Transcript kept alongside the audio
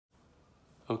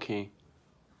Okay,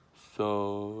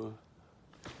 so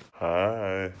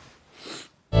Hi.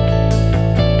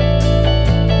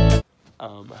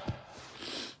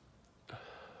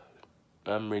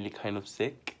 I'm really kind of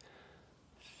sick,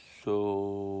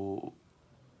 so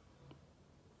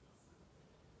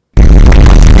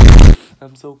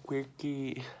I'm so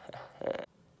quirky.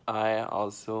 I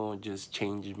also just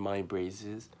changed my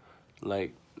braces,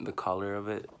 like the color of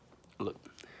it. Look.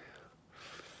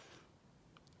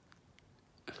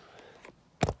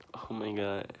 Oh my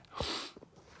god.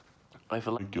 I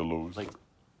feel like Yellows. like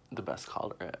the best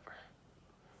color ever.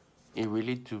 It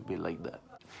really do be like that.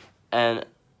 And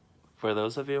for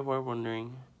those of you who are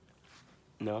wondering,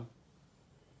 no,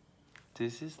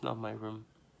 this is not my room.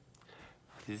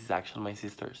 This is actually my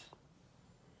sister's.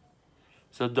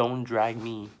 So don't drag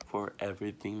me for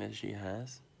everything that she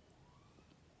has.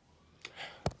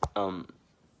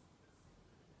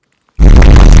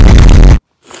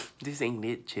 This ain't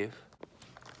it, Chief.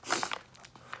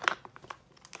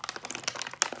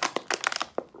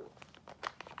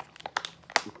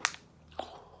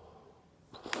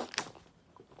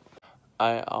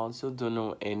 I also don't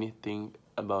know anything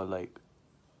about like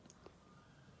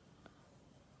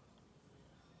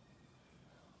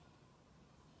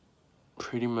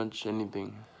pretty much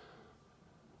anything.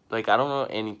 Like I don't know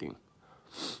anything.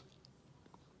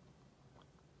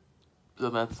 So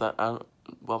that's that. I don't,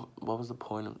 what was the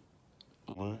point of?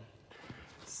 What?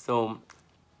 So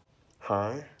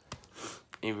Hi.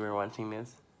 if you're watching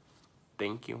this,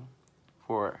 thank you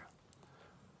for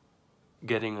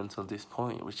getting until this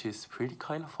point, which is pretty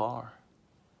kind of far.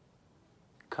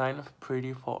 Kind of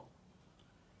pretty far.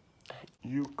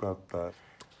 You got that.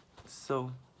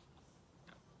 So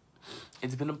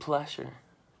it's been a pleasure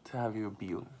to have your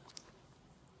view.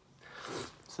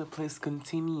 So please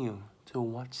continue to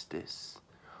watch this,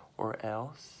 or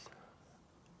else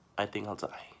I think I'll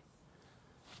die.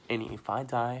 And if I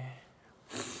die,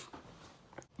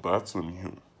 That's on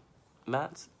you.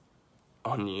 that's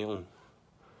on you.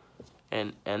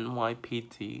 And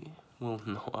NYPD will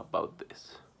know about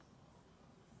this.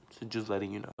 So just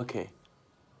letting you know. Okay.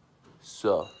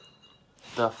 So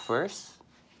the first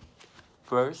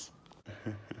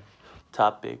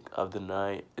topic of the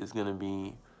night is gonna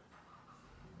be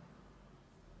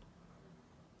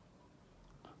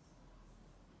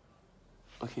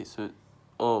okay, so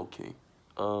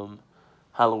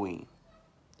Halloween.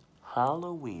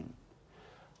 Halloween.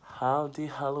 How did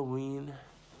Halloween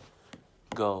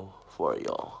go for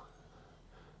y'all?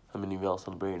 How many of y'all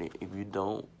celebrate it? If you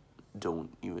don't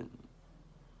even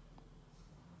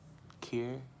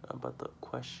care about the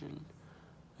question,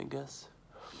 I guess.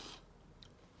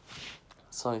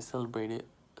 So I celebrated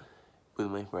with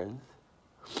my friends.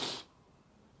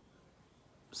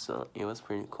 So it was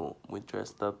pretty cool. We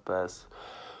dressed up as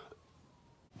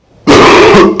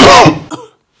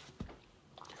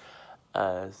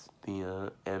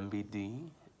the MBD,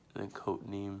 the code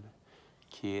name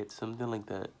Kid, something like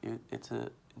that. It's a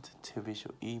TV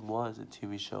show. It was a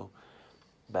TV show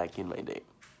back in my day.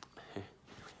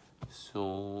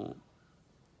 So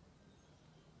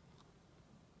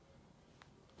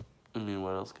I mean,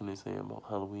 what else can I say about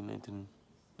Halloween? I didn't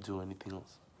do anything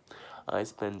else. I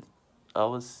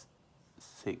was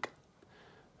sick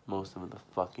most of the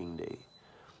fucking day,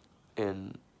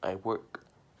 and I work,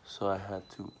 so I had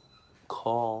to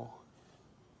call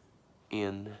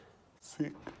in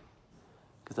Sick.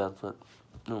 because that's what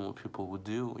normal people would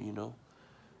do, you know.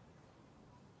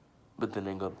 But then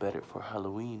I got better for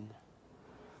Halloween,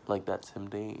 like that same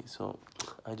day, so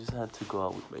I just had to go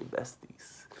out with my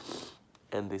besties,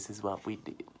 and this is what we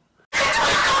did.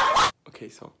 Okay,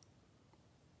 so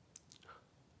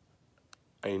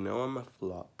I know I'm a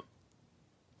flop.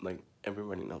 Like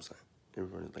everybody knows that.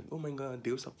 Everybody's like, "Oh my God,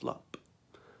 Dio's a flop,"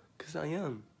 cause I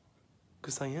am.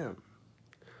 Cause I am.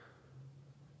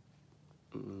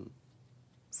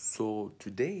 So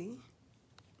today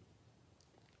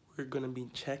we're gonna be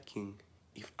checking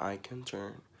if I can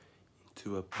turn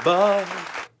into a bug.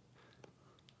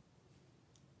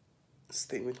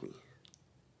 Stay with me.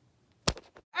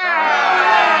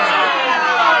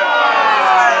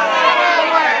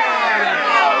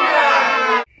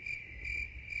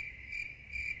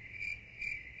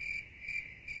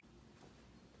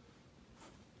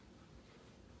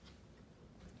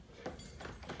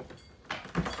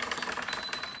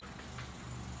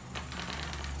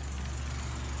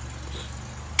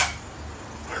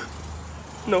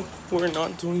 No, we're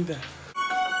not doing that.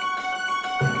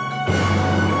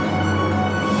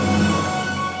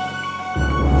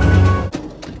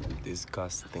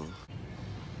 Disgusting.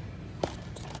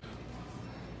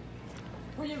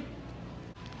 William.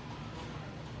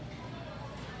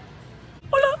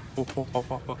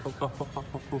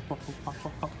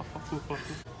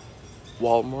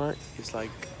 Walmart is like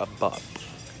a bop.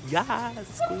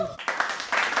 Yes, queen.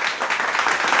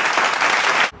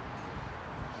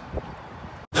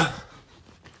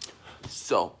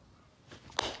 So,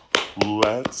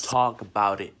 Let's talk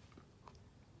about it.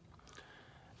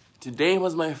 Today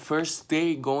was my first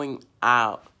day going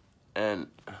out, and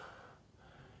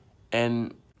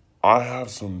I have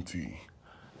some tea.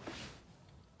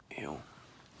 ew.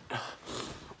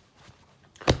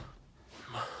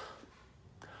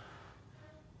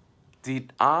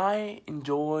 Did I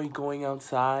enjoy going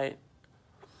outside?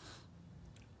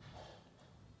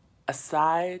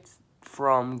 Aside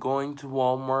from going to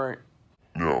Walmart,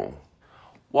 No.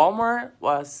 Walmart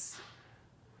was,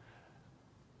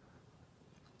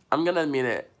 I'm gonna admit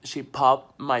it, she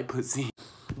popped my pussy.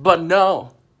 But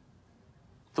no,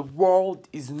 the world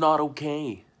is not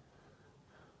okay.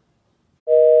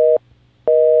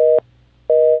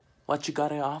 What you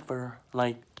gotta offer?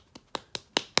 Like,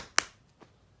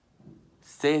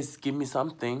 sis, give me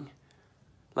something.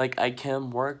 Like, I can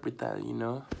work with that, you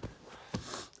know?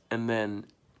 And then,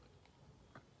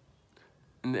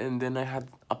 and then I had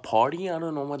a party. I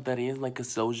don't know what that is, like a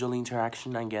social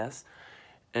interaction, I guess.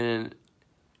 And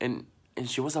and and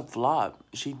she was a flop.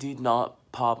 She did not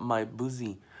pop my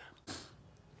boozy.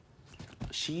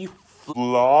 She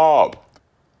Flop.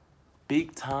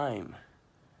 big time.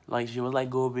 Like, she was like,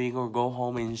 go big or go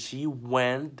home, and she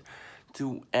went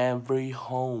to every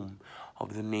home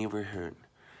of the neighborhood.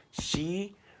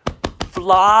 She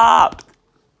flopped.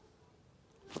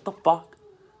 What the fuck?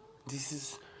 This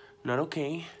is not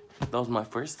okay. That was my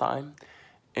first time,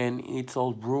 and it's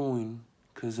all ruined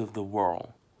because of the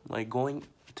world. Like, going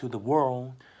to the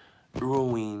world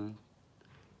ruined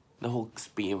the whole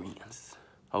experience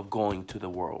of going to the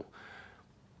world.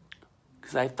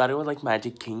 Because I thought it was like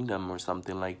Magic Kingdom or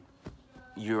something, like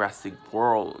Jurassic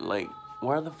World. Like,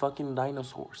 where are the fucking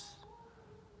dinosaurs?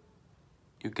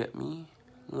 You get me?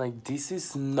 Like, this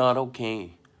is not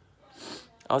okay.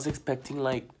 I was expecting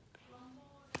like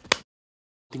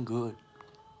something good.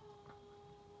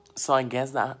 So I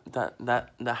guess that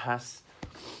has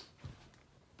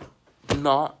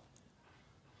not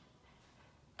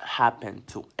happened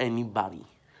to anybody.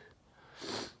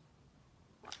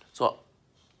 So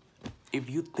if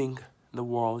you think the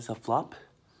world is a flop,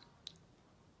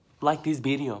 like this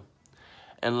video,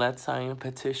 and let's sign a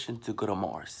petition to go to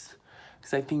Mars.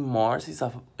 Because I think Mars is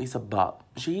a bop.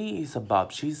 She is a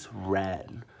bop. She's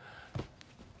red.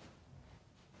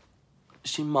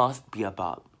 She must be a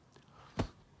bop.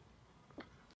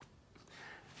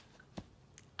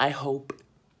 I hope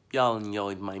y'all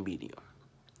enjoyed my video.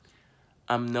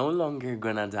 I'm no longer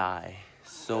gonna die,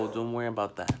 so don't worry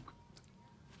about that.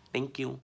 Thank you.